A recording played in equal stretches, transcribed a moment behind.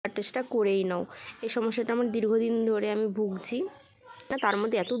টেস্টটা করেই নাও। এই সমস্যাটা আমার দীর্ঘদিন ধরে আমি ভুগছি, তার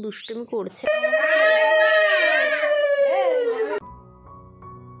মধ্যে এত দুষ্টুমি করছে।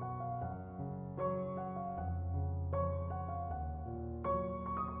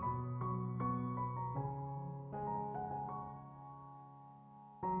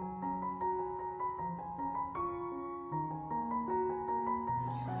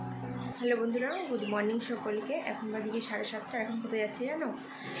 হ্যালো বন্ধুরা, গুড মর্নিং সকলকে। এখন বাজে 7:30। এখন কোথায় যাচ্ছি জানো?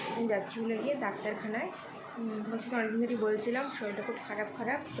 আমি যাচ্ছি হলো গিয়ে ডাক্তারখানায়। বলছি তো অনেকদিন ধরেই বলছিলাম শরীরটা খুব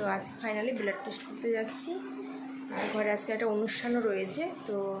খারাপ। তো আজকে ফাইনালি ব্লাড টেস্ট করতে যাচ্ছি। আর ঘরে আজকে একটা অনুষ্ঠানও রয়েছে,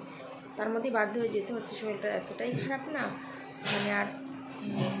 তো তার মধ্যেই বাধ্য হয়ে যেতে হচ্ছে। শরীরটা এতটাই খারাপ না, মানে আর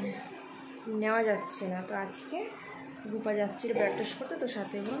নেওয়া যাচ্ছে না। তো আজকে রূপা যাচ্ছিলো ব্লাড টেস্ট করতে, তো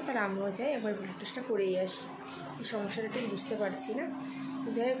সাথে বলুন তার আমিও যাই, একবার ব্লাড টেস্টটা করেই আসি। এই সমস্যাটা ঠিক বুঝতে পারছি না। তো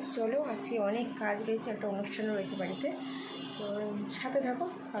যাই হোক, চলো, আজকে অনেক কাজ রয়েছে, একটা অনুষ্ঠান রয়েছে বাড়িতে। তো সাথে থাকো,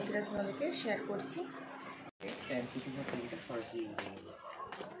 বাকিটা তোমাদেরকে শেয়ার করছি।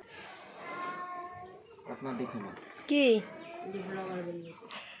 কি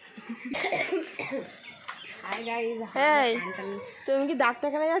তুমি কি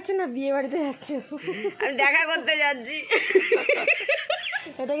ডাক্তারখানায় যাচ্ছ না বিয়ে বাড়িতে যাচ্ছ? আমি দেখা করতে যাচ্ছি।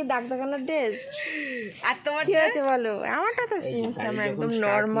 এটা কি ডাক্তারখানার ড্রেস? আর তোমার কি আছে বলো? আমারটা তো সিম্পল, একদম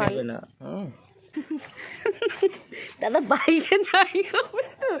নর্মাল। দাদা বাইকে যাই হবে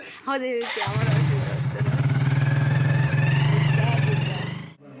তো আমাদের আমার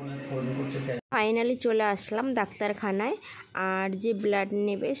ফাইনালি চলে আসলাম ডাক্তারখানায়। আর যে ব্লাড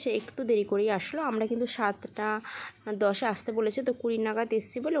নেবে সে একটু দেরি করেই আসলো। আমরা কিন্তু 7:10 আসতে বলেছে, তো 20 নাগাদ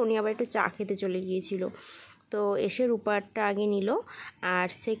এসেছি বলে উনি আবার একটু চা খেতে চলে গিয়েছিল। তো এসে রূপারটা আগে নিল, আর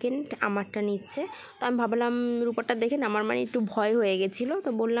সেকেন্ড আমারটা নিচ্ছে। তো আমি ভাবলাম, রূপারটা দেখে না আমার মানে একটু ভয় হয়ে গেছিলো। তো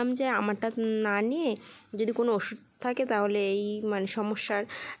বললাম যে আমারটা না নিয়ে যদি কোনো ওষুধ থাকে তাহলে এই মানে সমস্যার,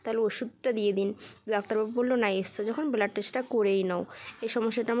 তাহলে ওষুধটা দিয়ে দিন। ডাক্তারবাবু বললো না, এসছো যখন ব্লাড টেস্টটা করেই নাও। এই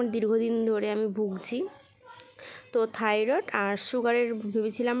সমস্যাটা আমার দীর্ঘদিন ধরে আমি ভুগছি। তো থাইরয়েড আর সুগারের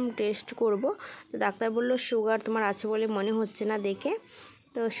ভেবেছিলাম টেস্ট করব। তো ডাক্তার বললো সুগার তোমার আছে বলে মনে হচ্ছে না দেখে,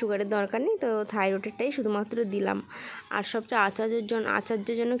 তো সুগারের দরকার নেই। তো থাইরয়েডেরটাই শুধুমাত্র দিলাম। আর সবচেয়ে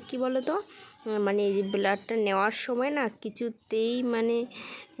আশ্চর্যজনক কী বলো তো, মানে এই যে ব্লাডটা নেওয়ার সময় না কিছুতেই মানে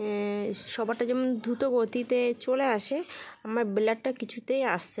সবারটা যেমন দ্রুত গতিতে চলে আসে, আমার ব্লাডটা কিছুতেই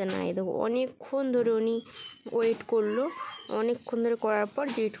আসছে না। এই দেখো, অনেকক্ষণ ধরে উনি ওয়েট করলো, অনেকক্ষণ ধরে করার পর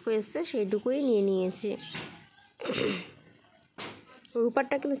যেটুকু এসছে সেইটুকুই নিয়ে নিয়েছে।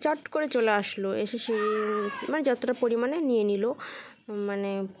 রূপারটা কিন্তু চট করে চলে আসলো, এসে সেই মানে যতটা পরিমাণে নিয়ে নিল,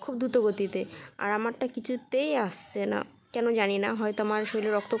 মানে খুব দ্রুত গতিতে। আর আমারটা কিছুতেই আসছে না, কেন জানি না। হয়তো আমার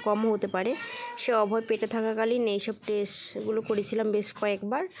শরীরে রক্ত কম হতে পারে। সে অভয় পেটে থাকাকালীন এইসব টেস্টগুলো করেছিলাম বেশ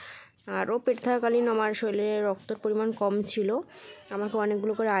কয়েকবার। আর ও পেটে থাকাকালীন আমার শরীরে রক্তর পরিমাণ কম ছিল। আমাকে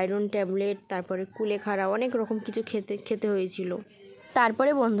অনেকগুলো করে আয়রন ট্যাবলেট, তারপরে কুলেখাড়া, অনেক রকম কিছু খেতে হয়েছিল।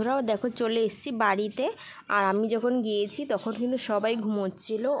 তারপরে বন্ধুরাও দেখো চলে এসেছি বাড়িতে। আর আমি যখন গিয়েছি তখন কিন্তু সবাই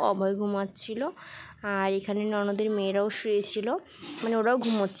ঘুমোচ্ছিল, অভয় ঘুমাচ্ছিল, আর এখানে ননদের মেয়েরাও শুয়েছিল, মানে ওরাও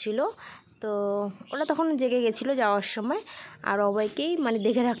ঘুমোচ্ছিল। তো ওরা তখন জেগে গেছিলো যাওয়ার সময়। আর অভয়কেই মানে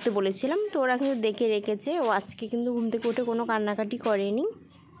দেখে রাখতে বলেছিলাম, তো ওরা কিন্তু দেখে রেখেছে। ও আজকে কিন্তু ঘুম থেকে উঠে কোনো কান্নাকাটি করেনি,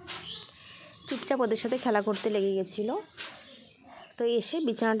 চুপচাপ ওদের সাথে খেলা করতে লেগে গেছিলো। তো এসে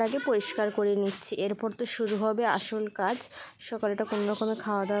বিছানাটাকে পরিষ্কার করে নিচ্ছি। এরপর তো শুরু হবে আসল কাজ। সকালেটা কোনো রকমে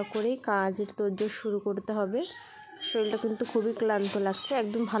খাওয়া দাওয়া করেই কাজের তোড়জোড় শুরু করতে হবে। শরীরটা কিন্তু খুবই ক্লান্ত লাগছে,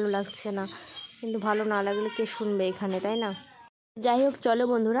 একদম ভালো লাগছে না। কিন্তু ভালো না লাগলে কে শুনবে এখানে, তাই না? যাই হোক, চলো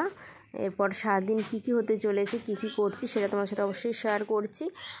বন্ধুরা, এরপর সারাদিন কী হতে চলেছে, কী করছি সেটা তোমার সাথে অবশ্যই শেয়ার করছি।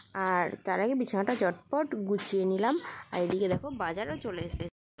 আর তার আগে বিছানাটা চটপট গুছিয়ে নিলাম। আর এদিকে দেখো বাজারও চলে এসেছে।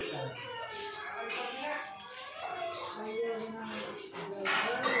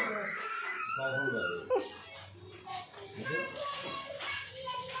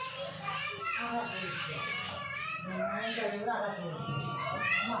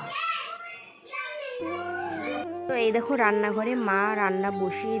 তো এই দেখো রান্নাঘরে মা রান্না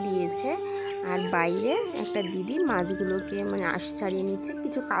বসিয়ে দিয়েছে, আর বাইরে একটা দিদি মাছগুলোকে মানে আঁশ ছাড়িয়ে নিচ্ছে,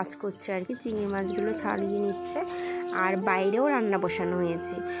 কিছু কাজ করছে আর কি, চিংড়ি মাছগুলো ছাড়িয়ে নিচ্ছে। আর বাইরেও রান্না বসানো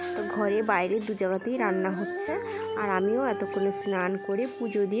হয়েছে। তো ঘরে বাইরে দু জায়গাতেই রান্না হচ্ছে। আর আমিও এতক্ষণে স্নান করে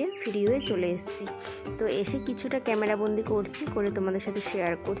পুজো দিয়ে ফ্রি হয়ে চলে এসেছি। তো এসে কিছুটা ক্যামেরাবন্দি করছি, করে তোমাদের সাথে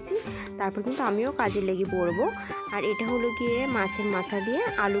শেয়ার করছি। তারপর কিন্তু আমিও কাজে লেগে পড়বো। আর এটা হলো গিয়ে মাছের মাথা দিয়ে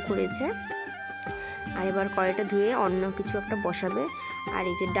আলু করেছে। আর এবার কড়াইটা ধুয়ে অন্য কিছু একটা বসাবে। আর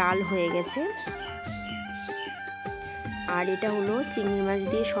এই যে ডাল হয়ে গেছে। আর এটা হলো চিংড়ি মাছ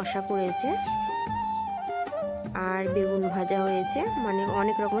দিয়ে শসা করেছে, আর বেগুন ভাজা হয়েছে, মানে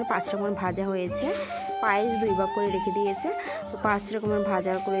অনেক রকমের 5 রকমের ভাজা হয়েছে। পায়েস 2 ভাগ করে রেখে দিয়েছে। তো 5 রকমের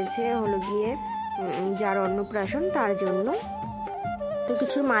ভাজা করেছে হলো গিয়ে যার অন্নপ্রাশন তার জন্য। তো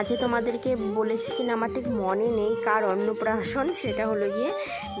কিছু মাঝে তোমাদেরকে বলেছি কিনা আমার ঠিক মনে নেই কার অন্নপ্রাশন, সেটা হলো গিয়ে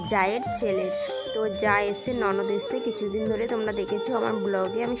জায়ের ছেলের। তো যা এসে ননদ এসে কিছুদিন ধরে তোমরা দেখেছো আমার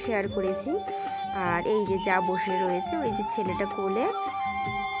ব্লগে আমি শেয়ার করেছি। আর এই যে যা বসে রয়েছে ওই যে ছেলেটা কোলে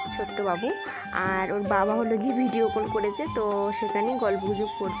ছোট্ট বাবু, আর ওর বাবা হলো গিয়ে ভিডিও কল করেছে, তো সেখানেই গল্পগুজব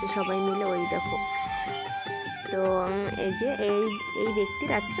করছে সবাই মিলে, ওই দেখো। তো এই যে এই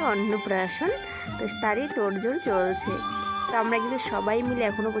ব্যক্তির আজকে অন্নপ্রাশন, তো তারই তোড়জোড় চলছে। তো আমরা কিন্তু সবাই মিলে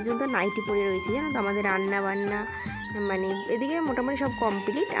এখনও পর্যন্ত নাইটি পরে রয়েছি, জানো তো। আমাদের রান্না বান্না মানে এদিকে মোটামুটি সব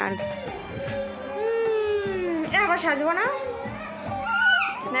কমপ্লিট। আর আবার সাজবো না,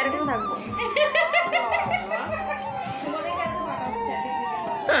 ম্যারাথন থাকবো।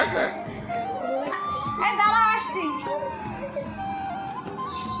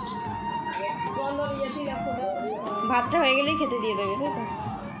 ভাতটা হয়ে গেলেই খেতে দিয়ে দেবে, তাই তো?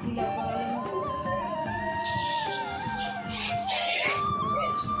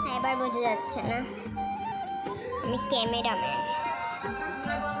 এবার বোঝা যাচ্ছে না আমি ক্যামেরাম্যান।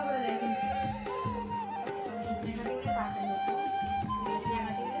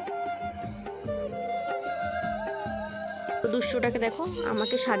 তো দুষ্টটাকে দেখো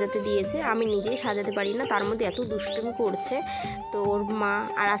আমাকে সাজাতে দিয়েছে, আমি নিজেই সাজাতে পারি না, তার মধ্যে এত দুষ্টুমি করছে। তো ওর মা,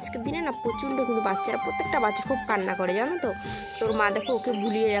 আর আজকের দিনে না প্রচণ্ড কিন্তু বাচ্চারা, প্রত্যেকটা বাচ্চা খুব কান্না করে, জানো তো। তোর মা দেখো ওকে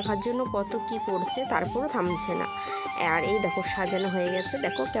ভুলিয়ে রাখার জন্য কত কি করছে, তারপরও থামছে না। আর এই দেখো সাজানো হয়ে গেছে,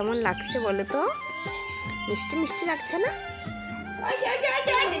 দেখো কেমন লাগছে বলো তো, মিষ্টি মিষ্টি লাগছে না?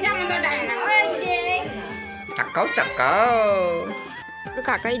 তাকাও তাকাও।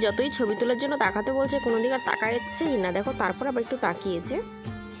 কাকাই যতই ছবি তোলার জন্য তাকাতে বলছে কোনো দিকে আর তাকাচ্ছেই না, দেখো তারপর আবার একটু তাকিয়েছে।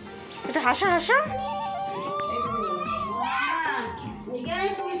 একটু হাসা হাসা।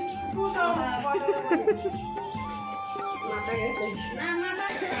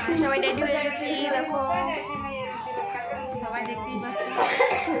 সবাই রেডি হয়ে গেছে, দেখো সবাই দেখতেই পাচ্ছ।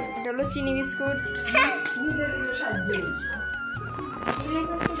 এটা হলো চিনি বিস্কুট,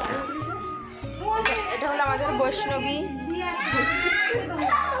 এটা হলো আমাদের বৈষ্ণবী।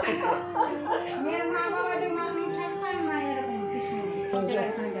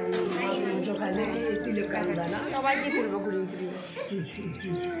 সবাই কি তুলবো ঘুরিয়ে ঘুরিয়ে,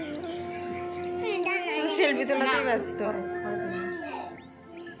 সেলফি তোলাতেই ব্যস্ত।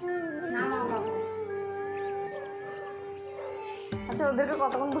 আচ্ছা ওদেরকে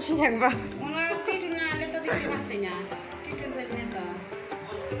কতক্ষণ বসে রাখবা?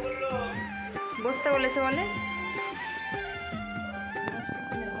 বসতে বলেছে বলে।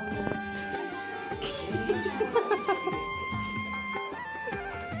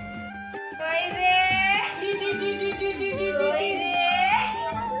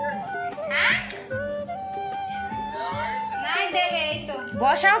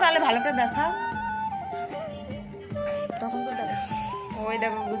 বসাও তাহলে ভালো করে দেখাও, তখন তো দেখো। ওই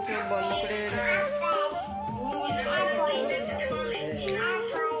দেখো গুচ্ছ বন্ধ করে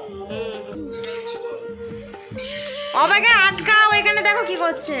অবাকে আটকাও, এখানে দেখো কি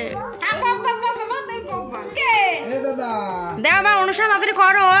করছে। দেখো আবার অনুষ্ঠান তাড়াতাড়ি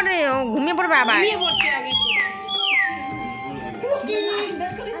করো, ঘুমিয়ে পড়বে আবার।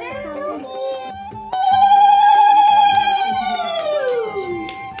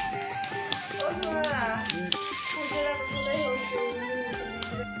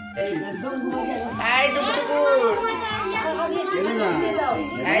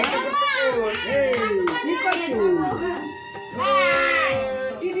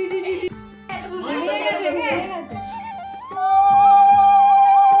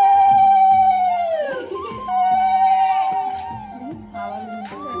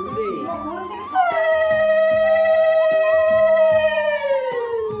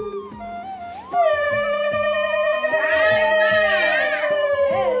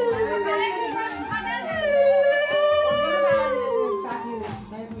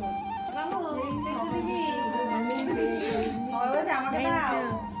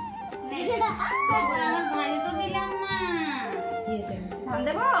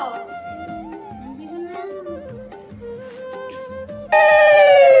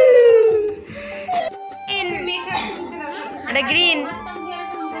 গ্রিন,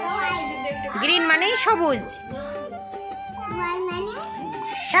 গ্রিন মানে সবুজ,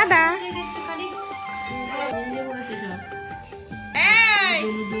 সাদা।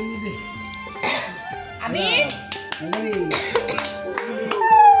 আমি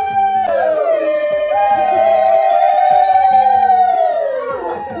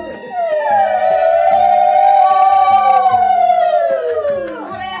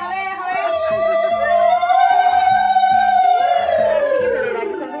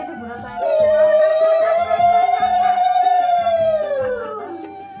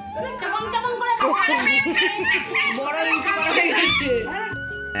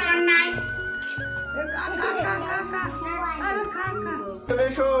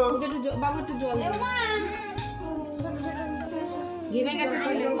বাবু একটু জল দে। ঘেমে গেছে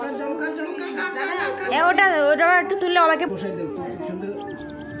ছেলে। ওটা ওটা একটু তুললে আমাকে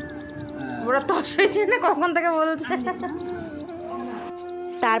ওরা তস হয়েছে না কখন থেকে বলছে।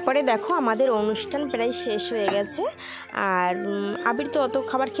 তারপরে দেখো আমাদের অনুষ্ঠান প্রায় শেষ হয়ে গেছে। আর আবির তো অত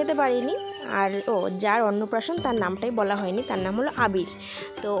খাবার খেতে পারিনি। আর যার অন্নপ্রাশন তার নামটাই বলা হয়নি, তার নাম হলো আবির।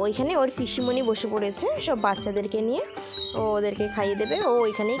 তো ওইখানে ওর পিসিমণি বসে পড়েছে সব বাচ্চাদেরকে নিয়ে, ওদেরকে খাইয়ে দেবে, ও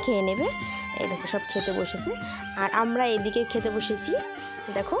ওইখানেই খেয়ে নেবে। এই দেখো সব খেতে বসেছে। আর আমরা এদিকে খেতে বসেছি।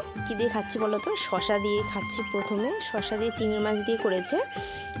 দেখো কী দিয়ে খাচ্ছি বলো তো, শশা দিয়ে খাচ্ছি। প্রথমে শশা দিয়ে চিংড়ি মাছ দিয়ে করেছে,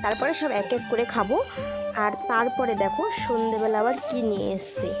 তারপরে সব এক এক করে খাবো। আর তারপরে দেখো সন্ধ্যেবেলা আবার কি নিয়ে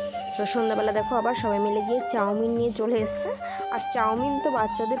এসছে। তো সন্ধ্যাবেলা দেখো আবার সবাই মিলে গিয়ে চাউমিন নিয়ে চলে এসছে। আর চাউমিন তো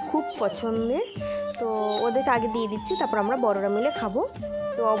বাচ্চাদের খুব পছন্দের, তো ওদেরকে আগে দিয়ে দিচ্ছি, তারপর আমরা বড়রা মিলে খাবো।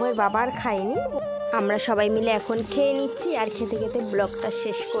 তো অভয় বাবা আর খায়নি, আমরা সবাই মিলে এখন খেয়ে নিচ্ছি। আর খেতে খেতে ব্লগটা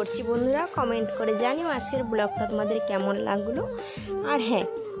শেষ করছি। বন্ধুরা কমেন্ট করে জানিও আজকের ব্লগটা তোমাদের কেমন লাগলো। আর হ্যাঁ,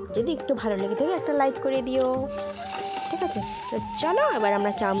 যদি একটু ভালো লেগে থাকে একটা লাইক করে দিও, ঠিক আছে? তো চলো এবার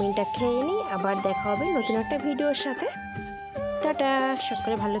আমরা চাউমিনটা খেয়ে নিই, আবার দেখা হবে নতুন একটা ভিডিওর সাথে। টাটা,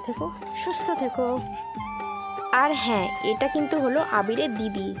 সকলে ভালো থেকো, সুস্থ থেকো। আর হ্যাঁ, এটা কিন্তু হলো আবিরের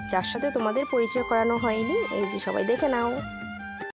দিদি, যার সাথে তোমাদের পরিচয় করানো হয়নি। এই যে সবাই দেখে নাও।